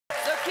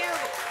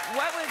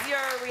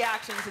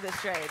reaction to this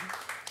trade?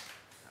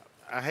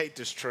 I hate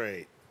this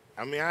trade.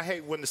 I mean, I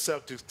hate when the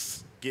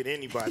Celtics get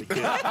anybody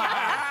good.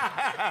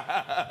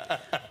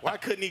 Why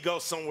couldn't he go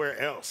somewhere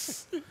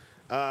else? You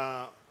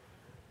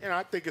know,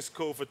 I think it's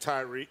cool for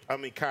Kyrie.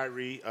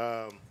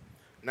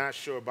 Not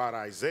sure about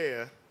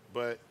Isaiah,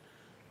 but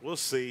we'll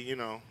see. You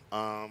know,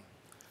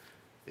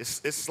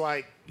 it's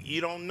like you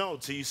don't know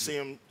till you see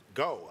him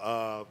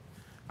go.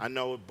 I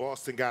know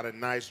Boston got a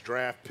nice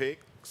draft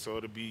pick, so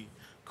it'll be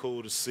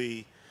cool to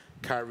see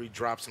Kyrie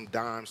drop some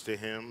dimes to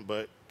him.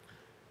 But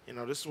you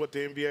know, this is what the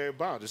NBA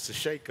about. It's a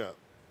shakeup.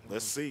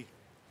 Let's see.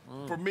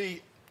 For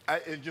me,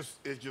 it's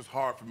just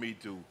hard for me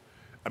to.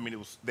 I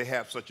mean, they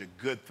have such a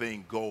good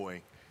thing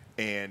going,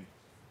 and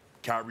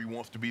Kyrie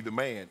wants to be the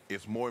man.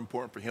 It's more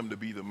important for him to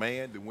be the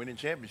man than winning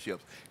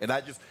championships. And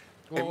I just.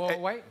 Well,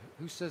 wait.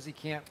 Who says he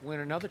can't win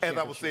another championship?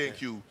 As I was saying,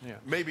 Q,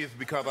 maybe it's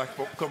because I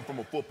come from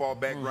a football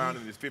background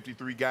and there's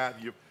 53 guys.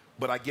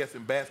 But I guess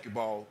in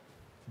basketball,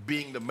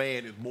 being the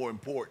man is more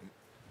important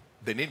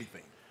than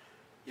anything.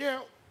 Yeah,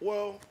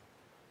 well,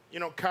 you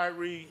know,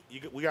 Kyrie,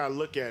 we got to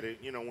look at it.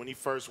 You know, when he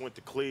first went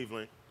to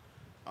Cleveland,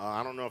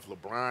 I don't know if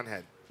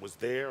LeBron was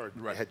there or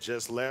had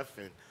just left,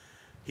 and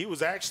he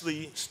was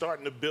actually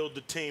starting to build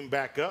the team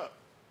back up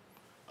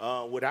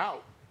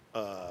without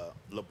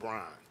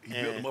LeBron. He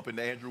built them up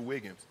into Andrew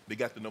Wiggins. They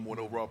got the #1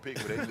 overall pick.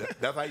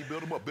 But that's how you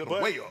build them up. Build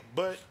them way up.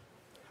 But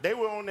they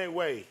were on their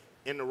way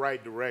in the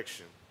right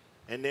direction.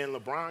 And then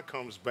LeBron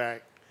comes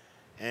back,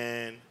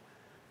 and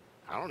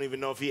I don't even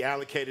know if he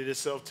allocated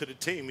himself to the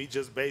team. He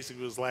just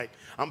basically was like,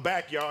 I'm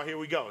back, y'all. Here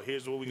we go.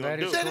 Here's what we're going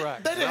to do.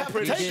 Correct. I'm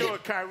pretty sure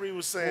Kyrie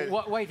was saying,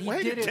 wait he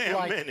did it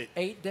like minute.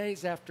 8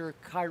 days after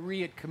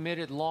Kyrie had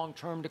committed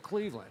long-term to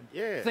Cleveland,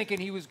 thinking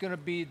he was going to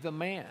be the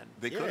man.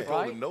 They could have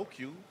told him no,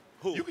 Q.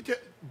 Who? You could tell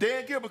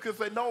Dan Gilbert could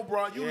say, no,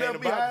 bro, you left me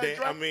behind.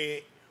 I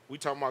mean, we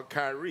talking about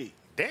Kyrie.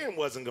 Dan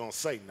wasn't going to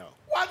say no.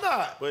 Why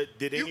not? But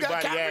did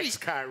anybody ask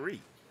Kyrie?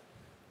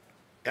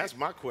 That's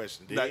my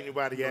question. Did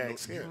anybody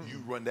ask him? You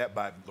run that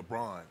by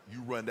LeBron.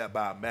 You run that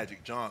by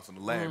Magic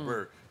Johnson, Larry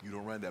Bird. You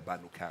don't run that by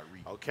no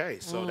Kyrie. Okay,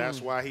 so that's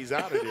why he's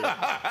out of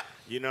there.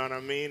 You know what I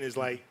mean? It's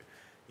like,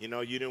 you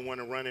know, you didn't want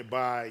to run it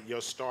by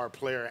your star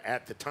player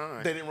at the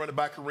time. They didn't run it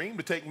by Kareem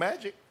to take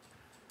Magic.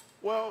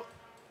 Well,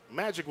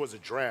 Magic was a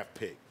draft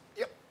pick.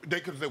 Yep.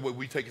 They could have said, well,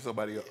 we taking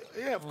somebody else.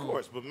 Yeah, of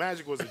course. But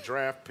Magic was a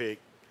draft pick.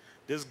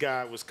 This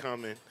guy was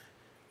coming,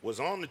 was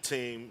on the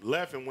team,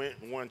 left and went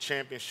and won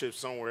championships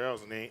somewhere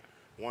else, and they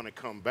want to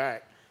come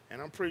back.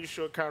 And I'm pretty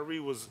sure Kyrie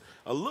was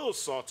a little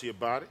salty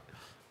about it.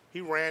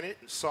 He ran it,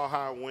 saw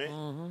how it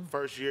went.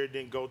 First year it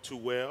didn't go too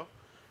well.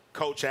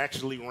 Coach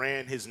actually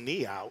ran his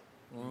knee out,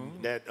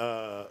 that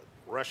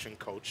Russian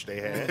coach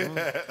they had.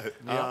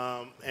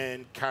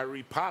 And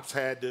Kyrie Pops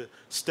had to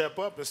step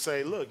up and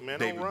say, look, man,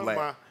 don't run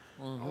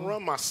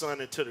my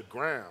son into the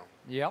ground.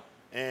 Yep.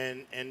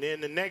 And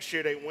then the next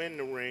year they win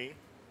the ring.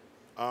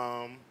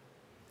 And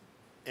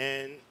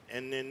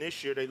then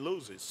this year they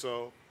lose it.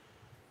 So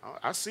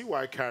I see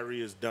why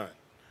Kyrie is done.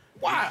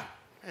 Why?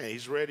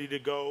 He's ready to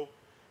go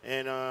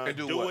and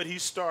do what he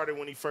started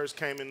when he first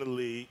came in the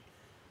league,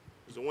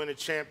 was to win a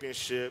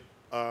championship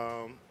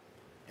and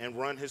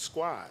run his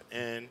squad.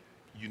 And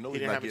you know he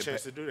didn't have a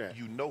chance to do that.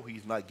 You know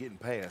he's not getting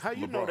past How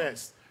you LeBron. know that?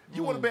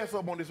 You want to bet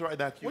something on this right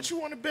now, Q? What you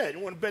want to bet?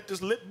 You want to bet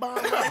this lip balm?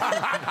 What you want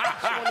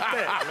to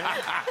bet,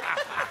 man?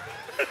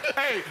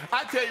 Hey,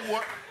 I tell you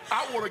what,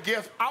 I want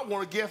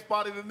to guest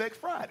spot it the next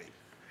Friday.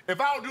 If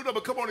I don't do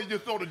nothing, come on and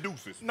just throw the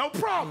deuces. No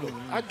problem.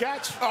 I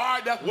got you. All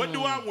right, that's what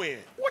do I win?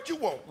 What you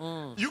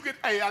want? You can.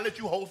 Hey, I'll let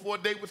you host for a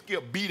day with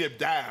Skip. Beat him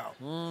down.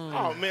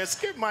 Oh man,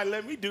 Skip might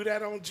let me do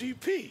that on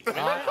GP.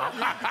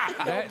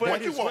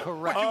 That is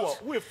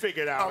correct. We'll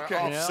figure it out. Okay.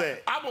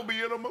 Offset. I'm gonna be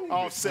in the movie.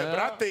 Offset, but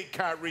I think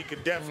Kyrie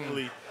could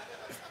definitely.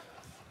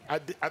 I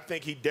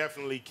think he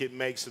definitely could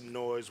make some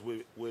noise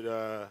with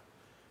the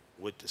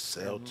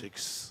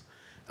Celtics,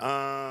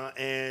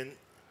 and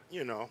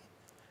you know.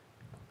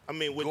 I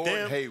mean, with Gordon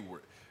them,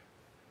 Hayward,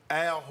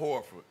 Al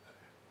Horford,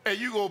 and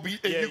you gonna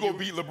beat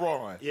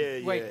LeBron.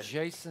 Yeah. Wait,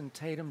 Jason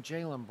Tatum,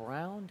 Jaylen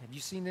Brown. Have you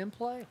seen them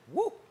play?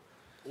 Woo.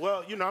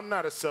 Well, you know, I'm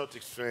not a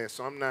Celtics fan,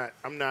 so I'm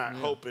not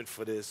hoping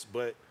for this.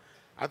 But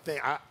I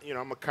think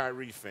I'm a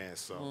Kyrie fan,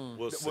 so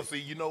we'll see. Well, see,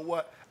 you know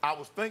what? I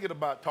was thinking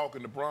about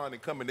talking to Bron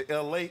and coming to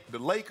L.A., the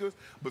Lakers,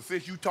 but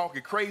since you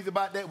talking crazy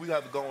about that, we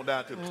have to go on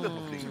down to the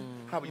Clippers.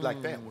 How do you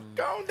like that one?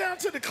 Go on down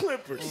to the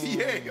Clippers.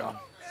 Yeah.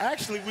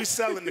 Actually, we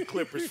selling the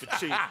Clippers for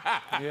cheap.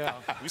 Yeah.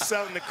 We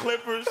selling the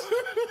Clippers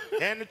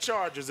and the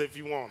Chargers if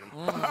you want them.